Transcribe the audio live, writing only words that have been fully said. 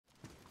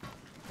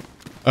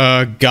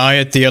Guy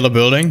at the yellow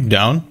building,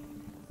 down.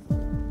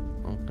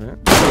 Okay.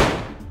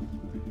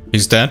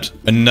 He's dead.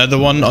 Another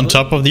one on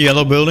top of the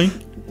yellow building.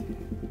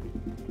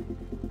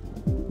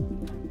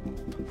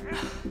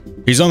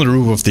 He's on the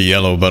roof of the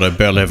yellow, but I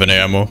barely have any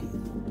ammo.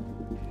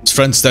 His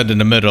friend's dead in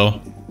the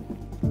middle.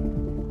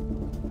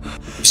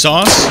 He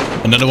saw us.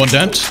 Another one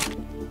dead.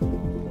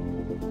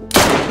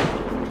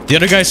 The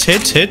other guy's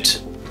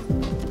hit.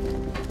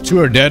 2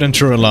 are dead and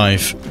 2 are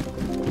alive.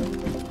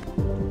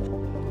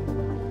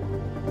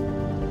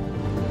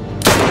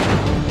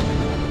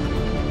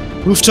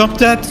 Rooftop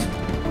dead.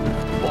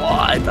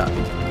 Boah, Alter.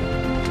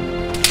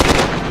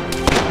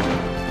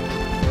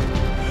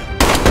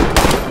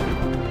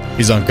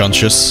 He's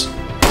unconscious.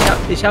 Ja,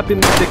 ich hab ihn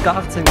mit der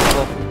K18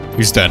 getroffen.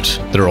 He's dead.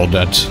 They're all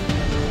dead.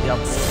 Ja.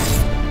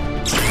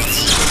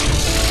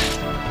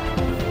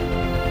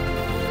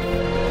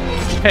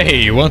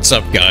 Hey, what's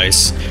up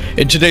guys?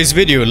 In today's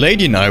video,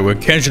 Lady and I were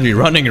casually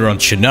running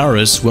around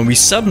Chinaris when we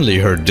suddenly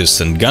heard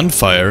distant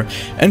gunfire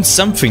and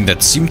something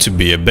that seemed to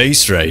be a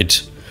base raid.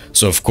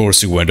 So of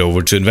course we went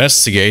over to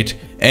investigate,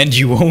 and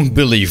you won't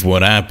believe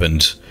what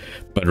happened.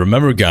 But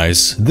remember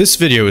guys, this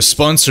video is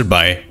sponsored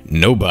by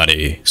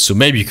nobody, so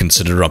maybe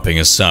consider dropping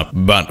a sub.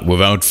 But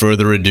without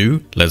further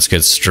ado, let's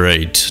get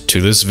straight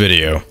to this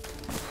video.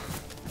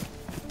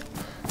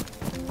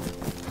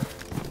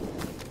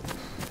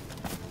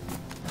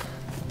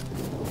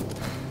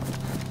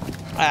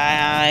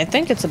 I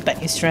think it's a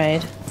base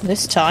raid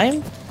this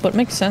time, but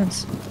makes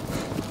sense.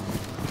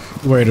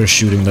 Where they're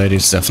shooting, lady,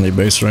 is definitely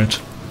base raid.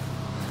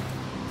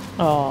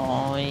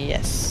 Oh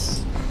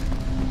yes,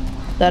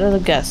 that is a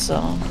guess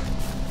zone.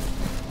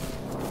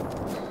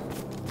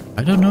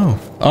 I don't know.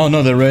 Oh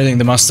no, they're raiding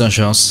the Mustache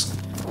House.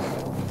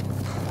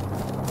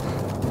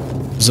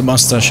 There's a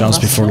Mustache House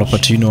before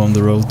Lopatino on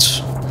the road.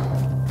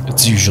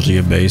 It's usually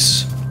a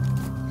base.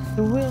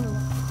 You will.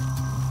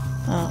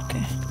 Oh,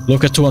 okay.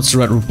 Look at towards the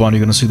red roof barn, you're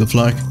gonna see the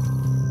flag.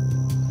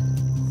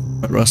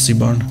 Red Rusty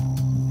Barn.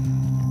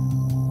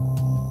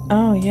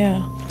 Oh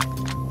yeah.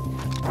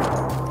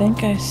 I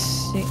think I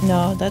see.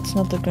 No, that's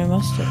not the Grey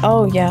Mustard.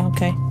 Oh yeah,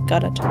 okay,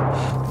 got it.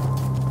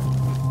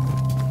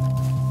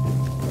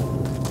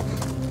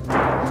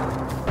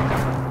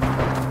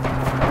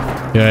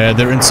 Yeah,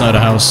 they're inside a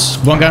house.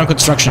 One guy on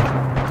construction.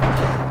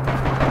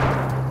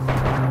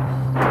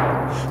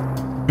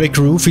 Big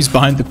roof, he's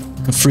behind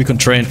the free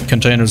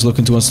containers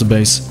looking towards the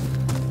base.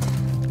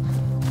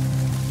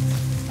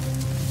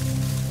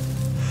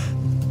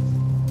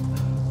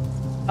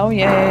 Oh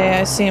yeah,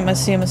 I see him.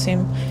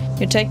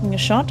 You're taking a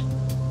shot?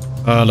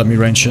 Let me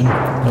range in.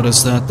 What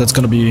is that? That's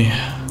gonna be...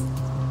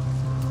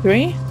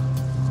 3?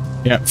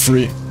 Yeah,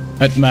 3.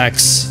 At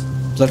max.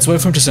 Let's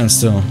wait for him to stand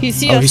still. He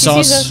sees oh, us, he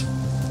saw sees us. us.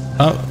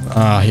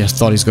 Oh, he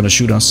thought he's gonna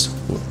shoot us.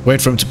 Wait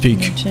for him to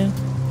peek.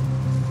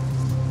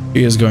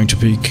 He is going to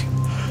peek.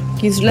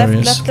 He's left.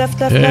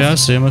 Yeah, I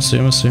see him.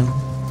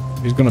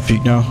 He's gonna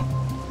peek now.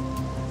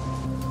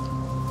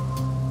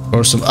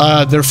 Or some...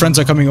 their friends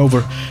are coming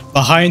over.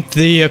 Behind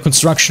the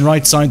construction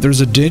right side,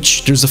 there's a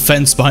ditch. There's a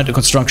fence behind the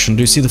construction.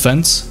 Do you see the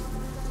fence?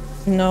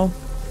 No.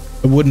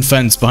 A wooden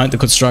fence behind the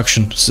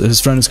construction. So his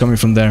friend is coming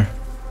from there.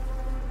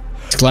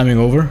 He's climbing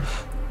over.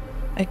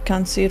 I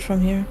can't see it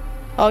from here.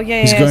 Oh yeah,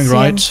 he's going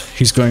right.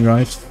 He's going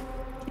right.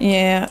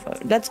 Yeah,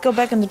 let's go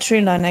back in the tree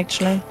line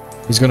actually.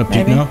 He's gonna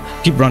peek now.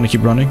 Keep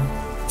running.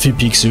 If he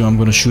peeks you, I'm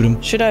gonna shoot him.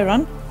 Should I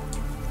run?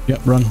 Yeah,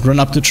 run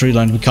up the tree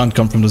line. We can't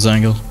come from this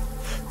angle.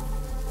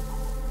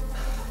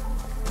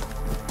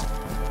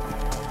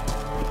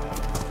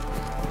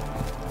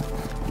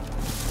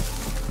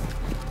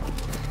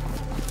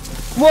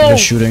 Whoa! They're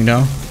shooting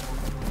now.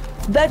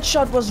 That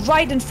shot was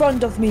right in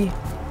front of me.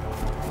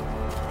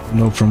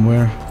 No, from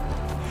where?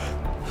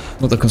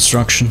 Not the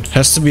construction.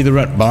 Has to be the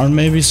red barn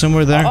maybe,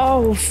 somewhere there.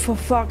 Oh, for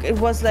fuck. It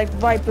was like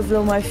right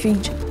below my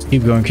feet.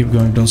 Keep going,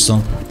 don't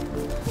stop.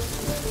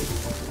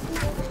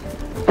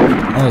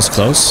 Oh, that's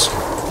close.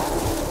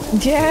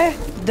 Yeah,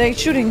 they're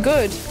shooting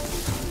good. I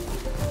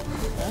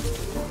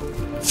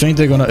think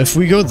they're gonna... If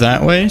we go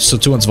that way, so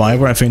towards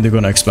Viber, I think they're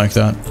gonna expect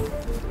that.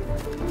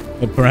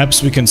 But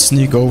perhaps we can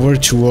sneak over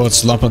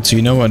towards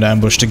Lapatino and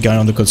ambush the guy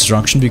on the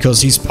construction, because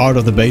he's part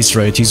of the base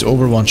raid. He's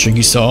overwatching.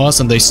 He saw us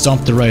and they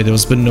stopped the raid.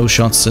 There's been no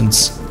shots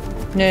since.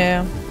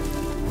 Yeah.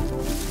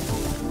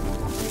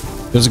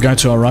 There's a guy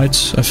to our right,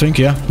 I think,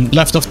 yeah.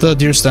 Left of the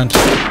deer stand.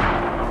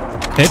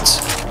 Hit.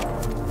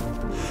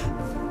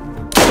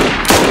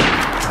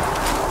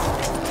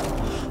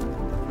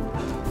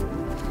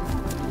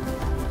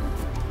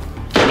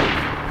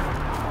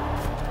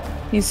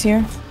 He's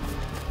here.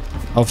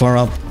 How far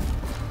up?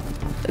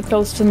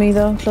 Close to me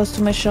though, close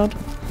to my shot.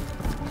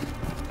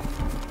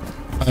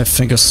 I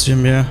think I see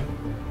him, yeah.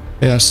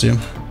 Yeah, I see him.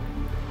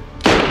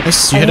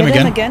 Yes, you hit him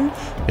again.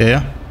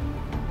 Yeah.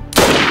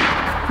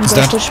 He's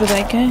dead. Switch with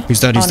AK. He's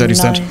dead, he's dead.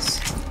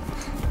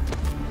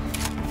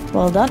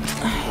 Well done.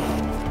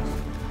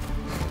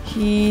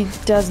 He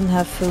doesn't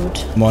have food.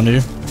 Come on,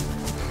 you.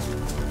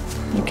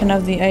 You can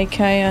have the AK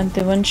and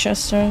the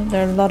Winchester.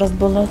 There are a lot of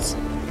bullets.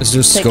 Is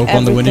there a scope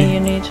on the Winnie? You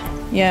need.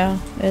 Yeah,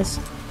 is.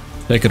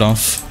 Take it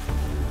off.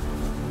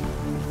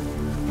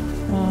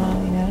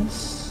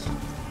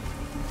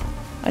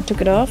 took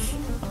it off.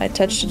 I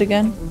attached it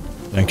again.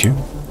 Thank you.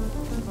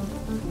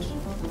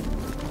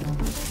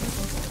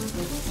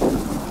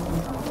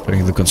 I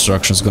think the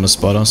construction's gonna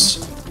spot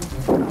us.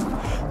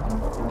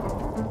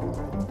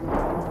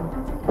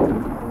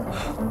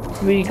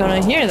 We're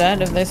gonna hear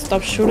that. If they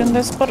stop shooting,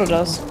 they spotted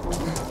us.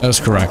 That's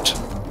correct.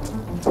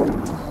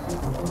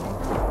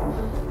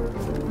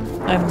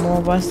 I'm more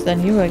west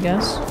than you, I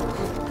guess.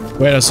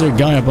 Wait, I see a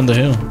guy up on the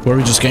hill, where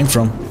we just came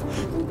from.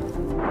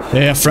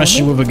 Yeah,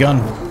 freshly with a gun.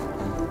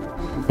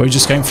 Where we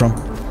just came from.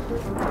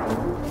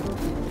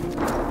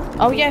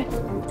 Oh yeah,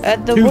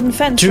 at the wooden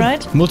fence,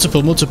 right?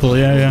 Multiple,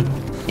 yeah.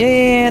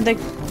 Yeah, they're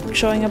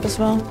showing up as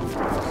well.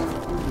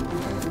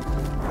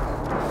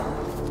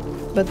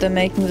 But they're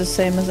making the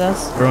same as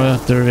us. Right,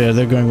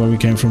 they're going where we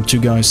came from, 2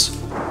 guys.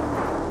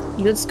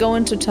 Let's go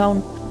into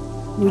town.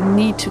 We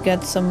need to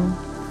get some...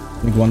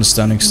 I think one is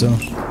standing still.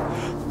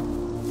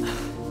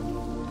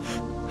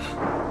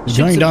 They're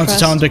going down to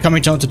town, they're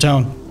coming down to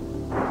town.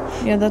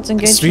 Yeah, that's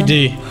engaged. It's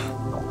 3D.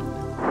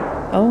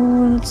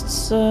 Oh,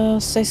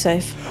 let's stay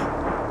safe.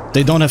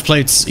 They don't have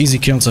plates, easy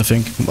kills I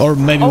think. Or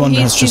maybe one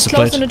has just a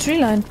plate. He's close in the tree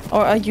line.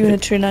 Or are you in a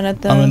tree line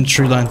at the... I'm in the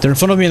tree line. They're in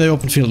front of me in the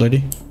open field,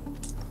 lady.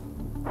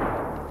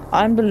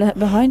 I'm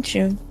behind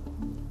you.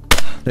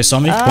 They saw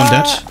me, one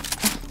dead.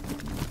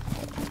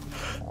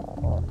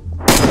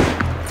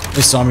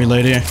 They saw me,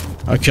 lady.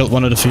 I killed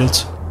one of the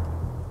field.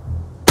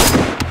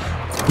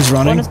 He's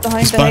running. One is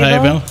behind he's the behind hay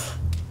bale.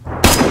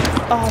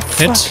 Oh,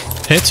 fuck.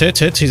 Hit.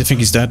 I think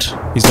he's dead.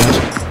 He's dead.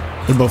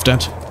 They're both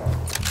dead.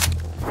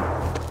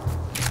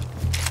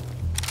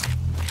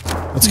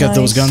 Let's get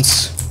those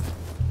guns.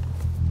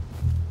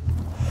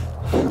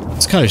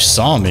 This guy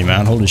saw me,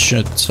 man. Holy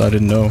shit. I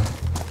didn't know.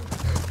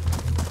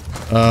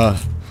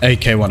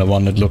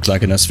 AK-101. It looked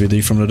like an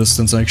SVD from the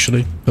distance,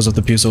 actually. Because of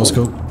the PSO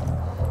scope.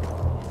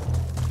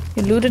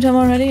 You looted him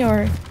already,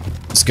 or...?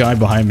 This guy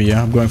behind me,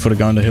 yeah. I'm going for the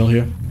guy on the hill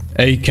here.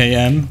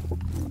 AKM.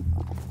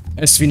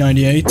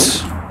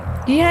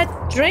 SV98. He had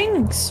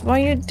drinks. Why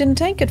you didn't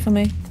take it for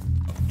me?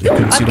 You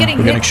couldn't see them.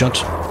 We're getting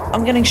shot.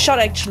 I'm getting shot,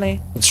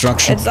 actually.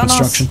 Construction. It's on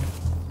Construction. us.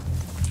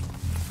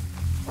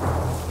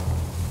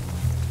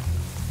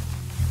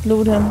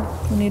 Loot him.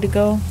 We need to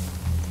go.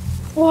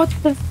 What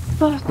the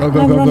fuck?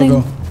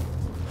 Go.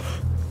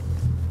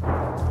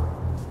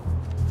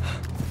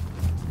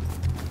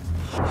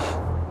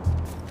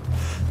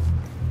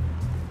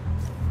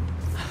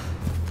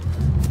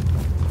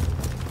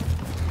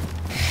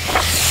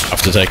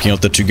 After taking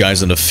out the 2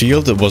 guys in the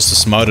field, it was the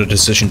smarter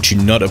decision to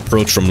not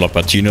approach from La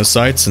Patino's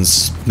side,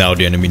 since now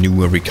the enemy knew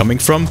where we're coming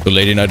from. The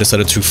lady and I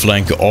decided to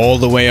flank all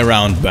the way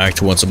around back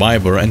towards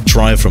Biber and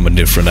try from a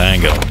different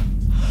angle.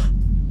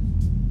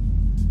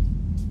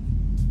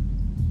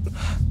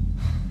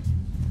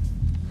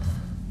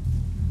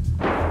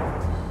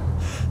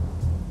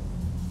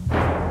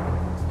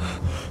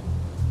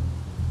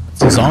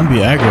 It's a zombie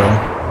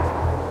aggro.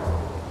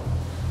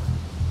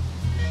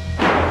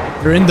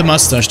 They're in the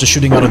mustache, they're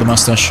shooting out of the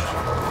mustache.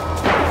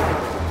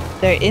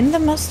 They're in the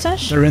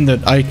mustache? They're in the...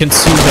 I can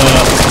see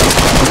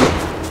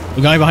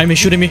the guy behind me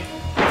shooting me.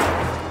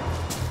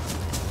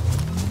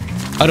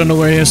 I don't know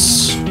where he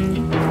is.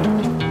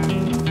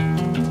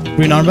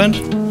 Green armband?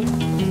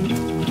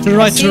 To the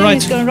right, to the right.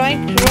 He's going right.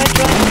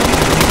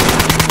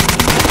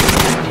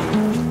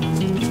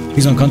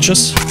 He's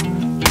unconscious.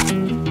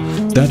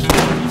 Dead.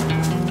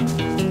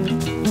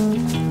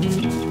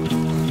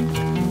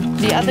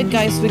 The other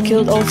guys we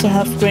killed also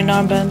have green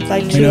armband,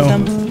 like 2 of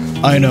them.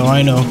 I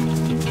know.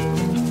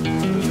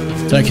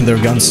 Taking their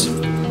guns.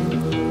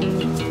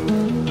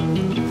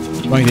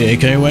 Throwing the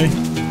AK away.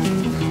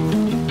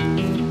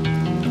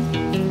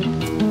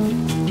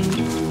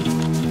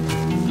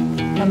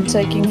 I'm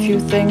taking few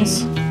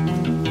things.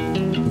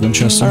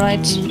 Winchester.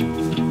 Alright.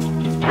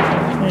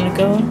 Ready to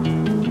go.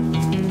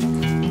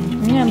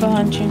 Yeah, I'm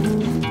behind you.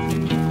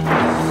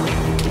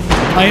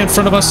 Eye in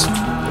front of us.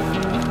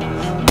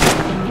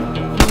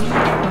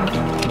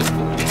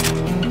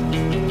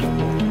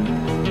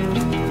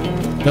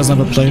 Doesn't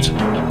have a plate.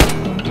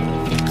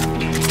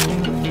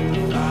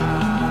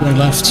 Going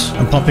left.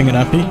 I'm popping an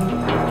appy.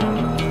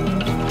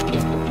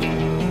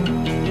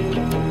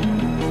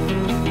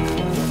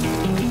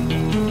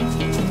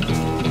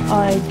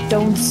 I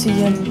don't see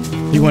him.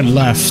 He went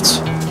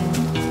left.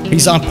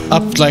 He's up,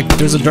 like,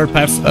 there's a dirt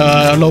path,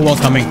 low wall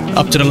coming.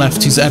 Up to the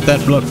left. He's at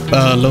that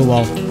low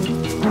wall.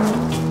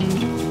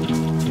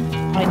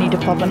 I need to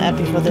pop an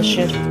appy for this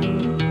shit.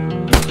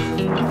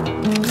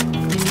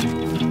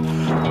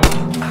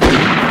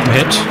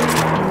 Hit.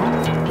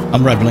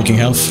 I'm red blinking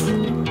health.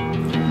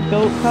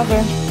 Go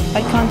cover.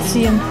 I can't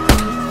see him.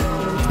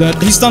 That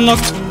he's stun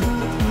locked.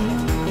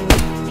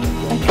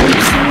 I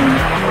can't see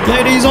him.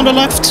 Lady, he's on the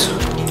left.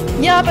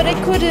 Yeah, but I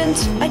couldn't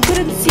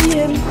see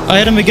him. I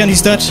hit him again,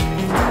 he's dead.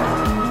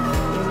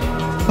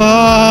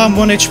 I'm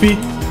 1 HP.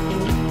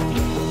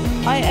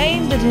 I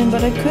aimed at him,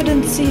 but I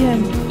couldn't see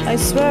him. I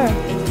swear.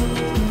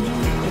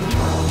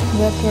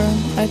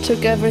 Weapon. I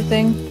took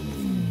everything.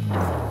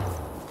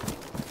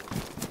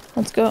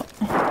 Let's go.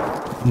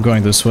 I'm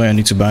going this way, I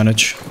need to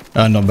bandage.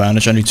 Not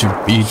bandage, I need to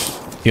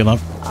heal up.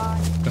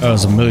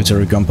 There's a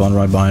military compound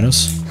right behind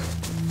us.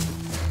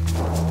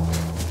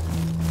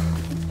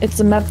 It's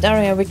a mapped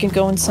area, we can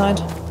go inside.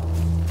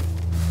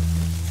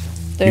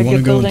 There are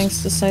good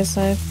buildings to stay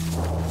safe.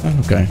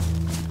 Oh, okay.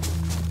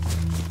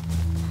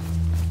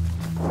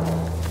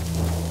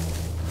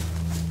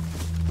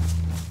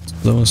 It's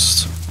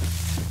closed.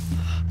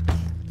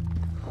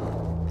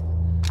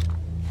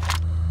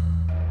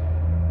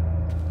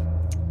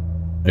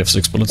 We have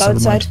 6 bullets. Go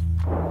outside.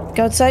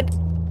 Go outside.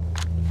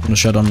 On the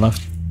shed on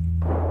left.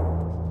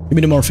 Give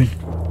me the morphine.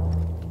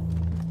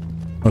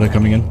 Oh, they're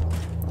coming in.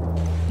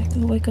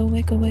 Go away, go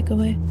away, go away, go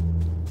away.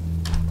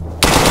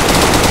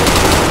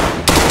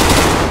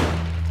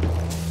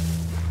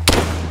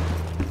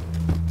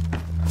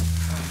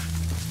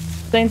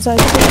 Stay inside.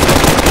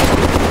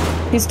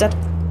 He's dead.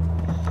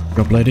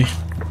 Go, lady.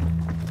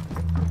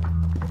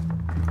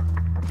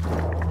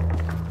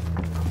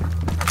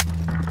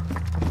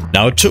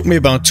 Now it took me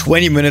about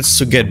 20 minutes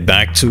to get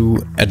back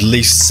to at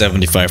least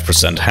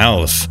 75%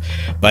 health.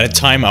 By the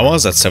time I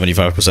was at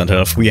 75%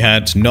 health, we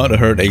had not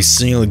heard a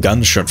single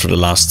gunshot for the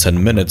last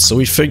 10 minutes, so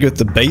we figured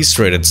the base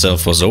raid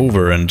itself was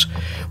over and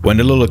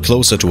went a little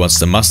closer towards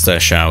the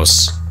mustache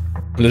house.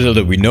 Little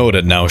did we know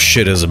that now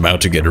shit is about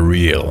to get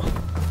real.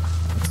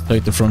 Let's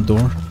take the front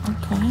door.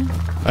 Okay.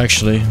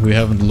 Actually, we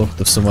haven't looked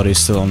if somebody's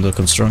still under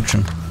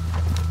construction.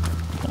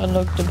 I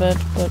looked a bit,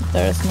 but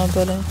there is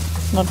nobody.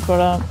 Not what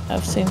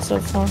I've seen so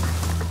far.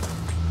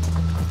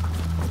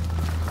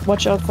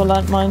 Watch out for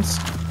landmines.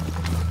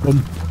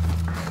 Boom.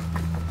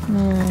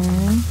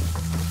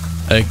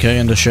 AK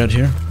in the shed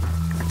here.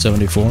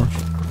 74.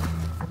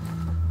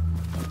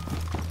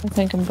 I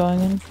think I'm going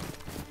in.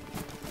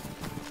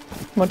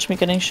 Watch me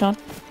getting shot.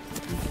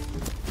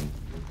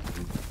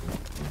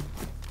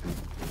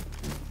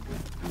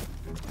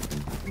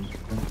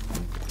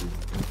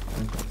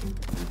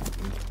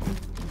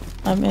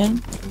 I'm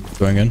in.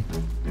 Going in.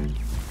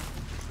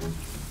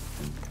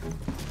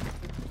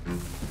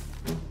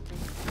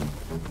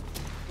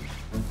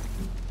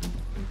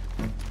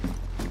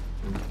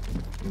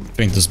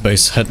 I think this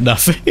base had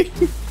nothing.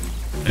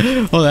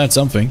 Oh, that's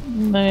something.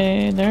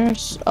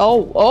 There's...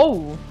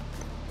 Oh!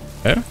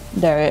 Yeah?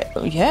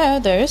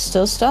 There is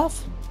still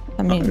stuff.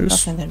 I mean,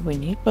 Nice. nothing that we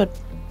need, but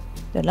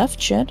they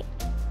left shit.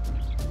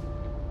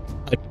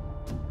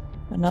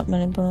 But not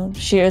many bullets.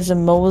 Here is a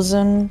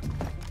Mosin.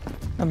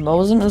 A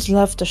Mosin is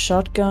left, a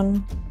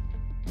shotgun.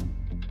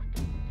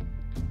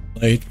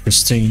 Blade,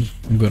 pristine.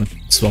 I'm gonna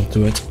swap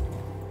to it.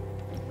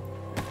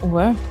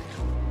 Where?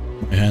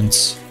 My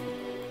hands.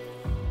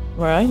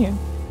 Where are you?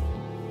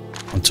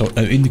 On top,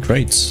 in the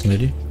crates,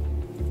 lady.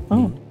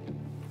 Oh.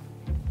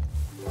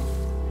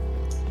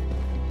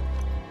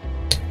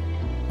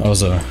 That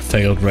was a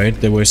failed raid.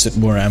 They wasted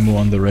more ammo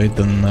on the raid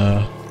than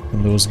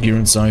there was gear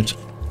inside.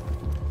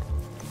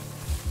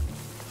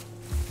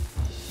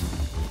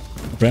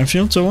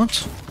 Bramfield or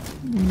what?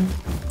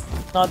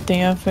 Not the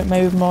effort,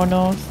 maybe more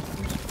north.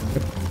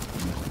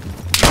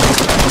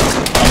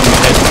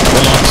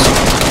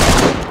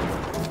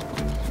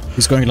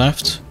 He's going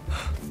left.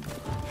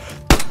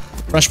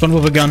 Rush one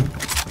with a gun.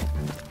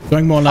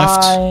 Going more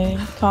left. I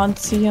can't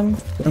see him.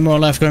 Going more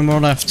left, going more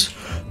left.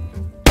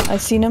 I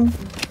seen him.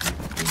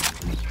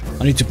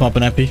 I need to pop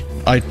an epi.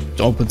 I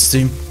opened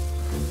Steam.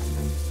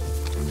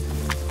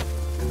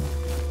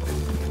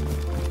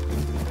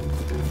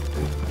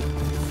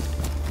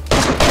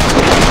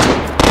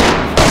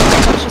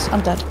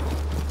 I'm dead.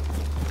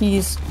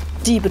 He's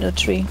deep in a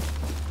tree.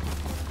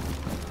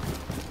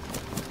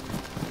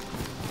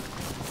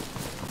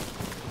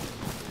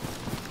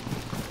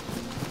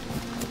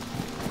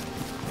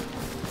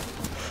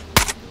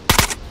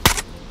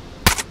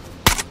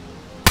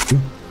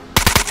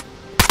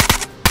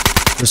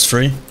 There's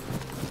 3.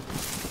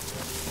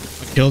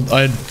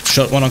 I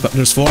shot 1 unconscious.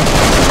 There's 4.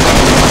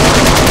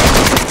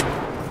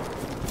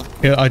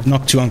 Here, I'd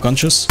knocked 2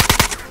 unconscious.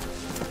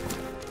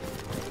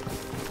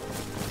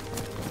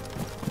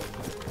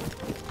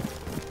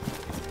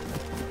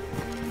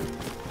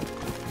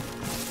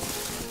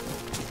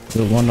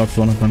 Killed 1, knocked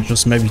 1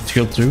 unconscious, maybe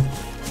killed 2.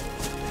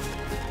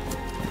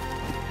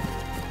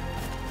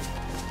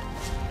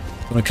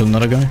 Gonna kill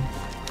another guy.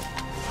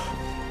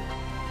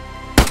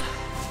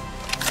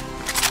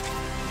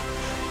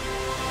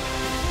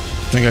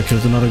 I think I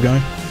killed another guy.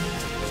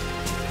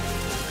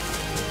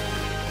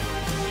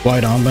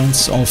 White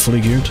armbands, all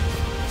fully geared.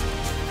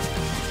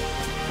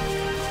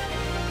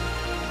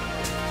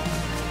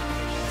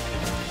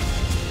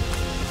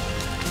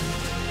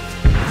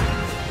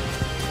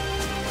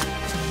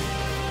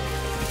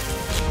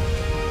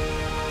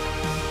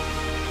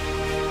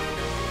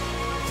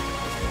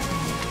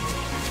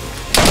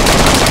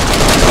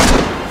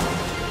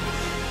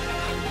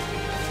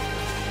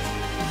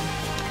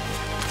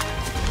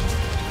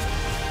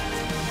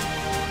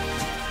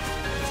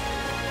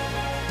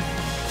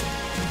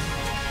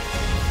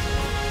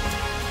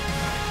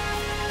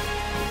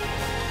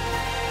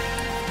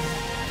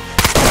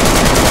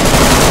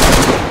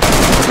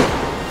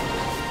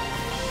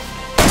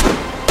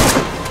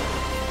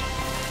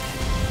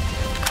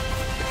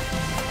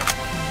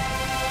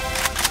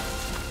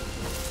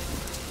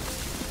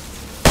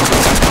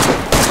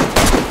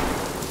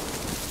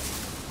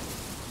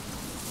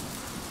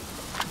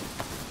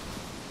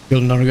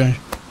 Killed another guy.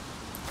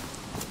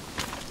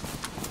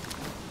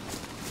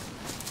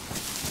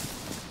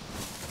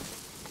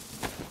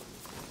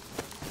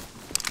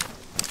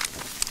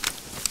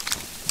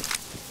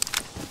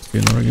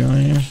 Killed another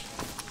guy.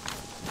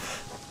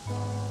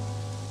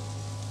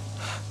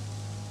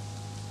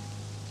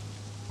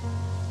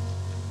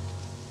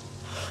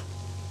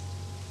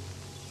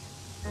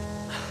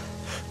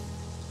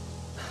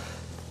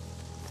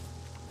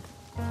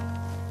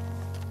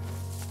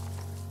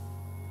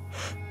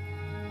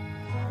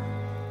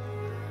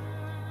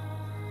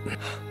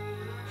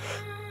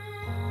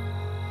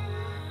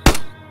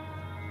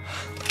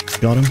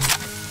 Got him.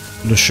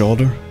 In the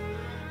shoulder.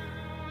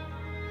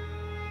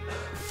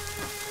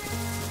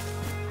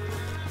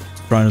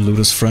 Trying to loot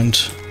his friend.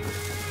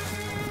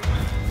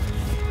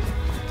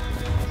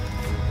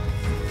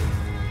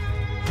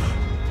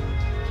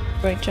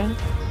 Great job.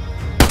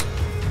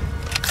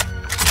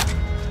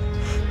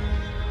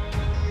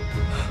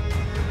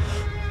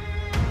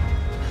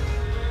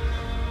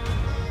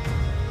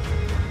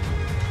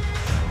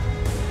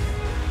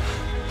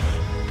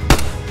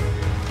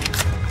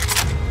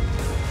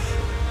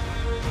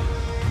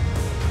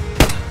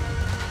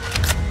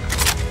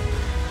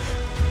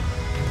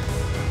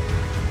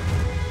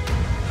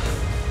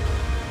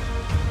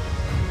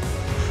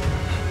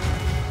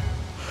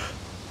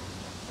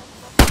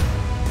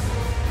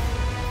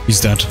 He's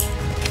dead.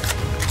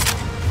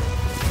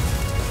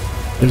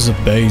 There's a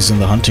base in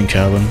the hunting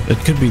cabin.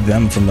 It could be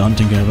them from the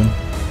hunting cabin.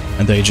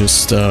 And they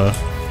just,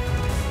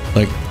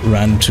 like,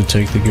 ran to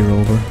take the gear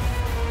over.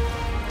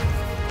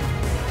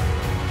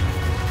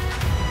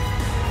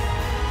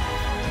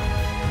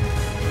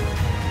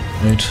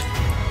 Right.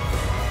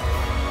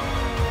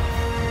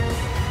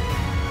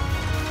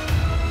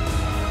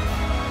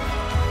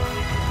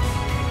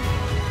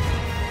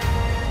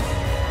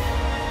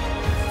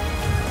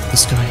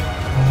 This guy,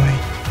 go away.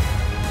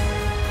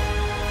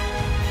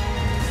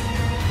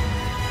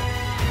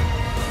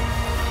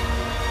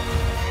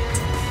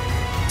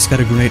 He's got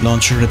a grenade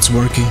launcher that's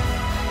working.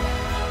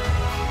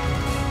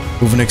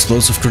 With an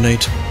explosive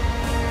grenade.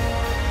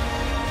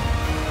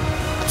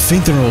 I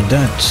think they're all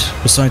dead.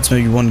 Besides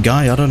maybe one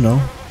guy, I don't know.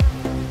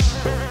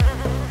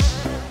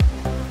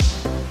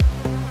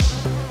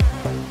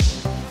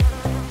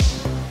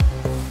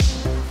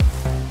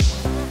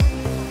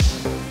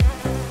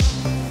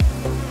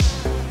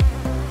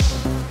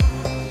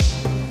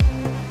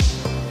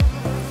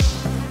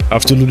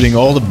 After looting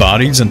all the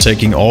bodies and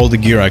taking all the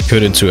gear I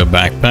could into a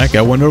backpack,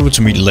 I went over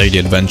to meet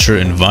LadyAdventure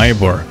in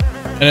Vybor.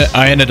 And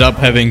I ended up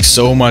having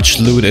so much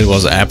loot, it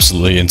was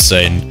absolutely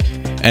insane.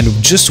 And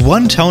just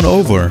one town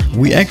over,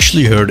 we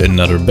actually heard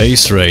another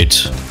base raid.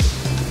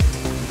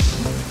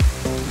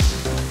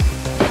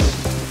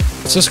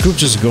 Is this group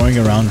just going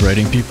around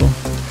raiding people?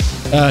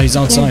 He's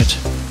outside.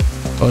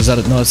 Oh, is that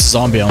it? No, it's a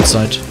zombie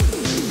outside.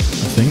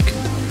 I think.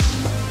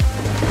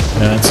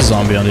 Yeah, it's a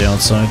zombie on the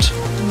outside.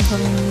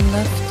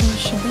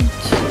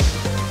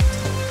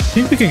 I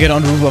think we can get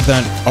on the roof of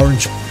that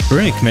orange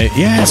brick, mate.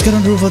 Yeah, let's get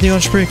on the roof of the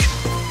orange brick.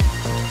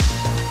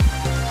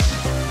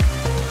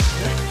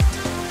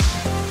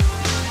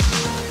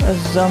 A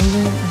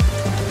zombie?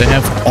 They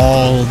have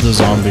all the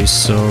zombies,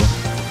 so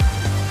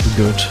we're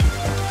good.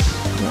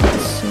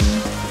 Let's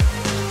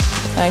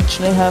see. I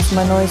actually have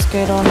my noise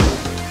gate on.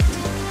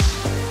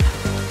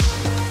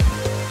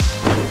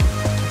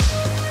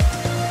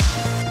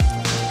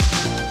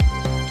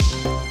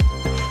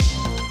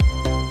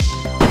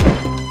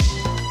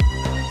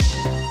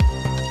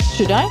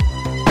 Should I?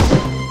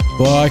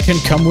 Well, I can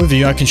come with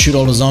you. I can shoot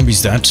all the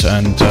zombies dead,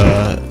 and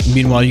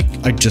meanwhile,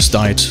 I just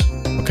died.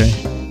 Okay.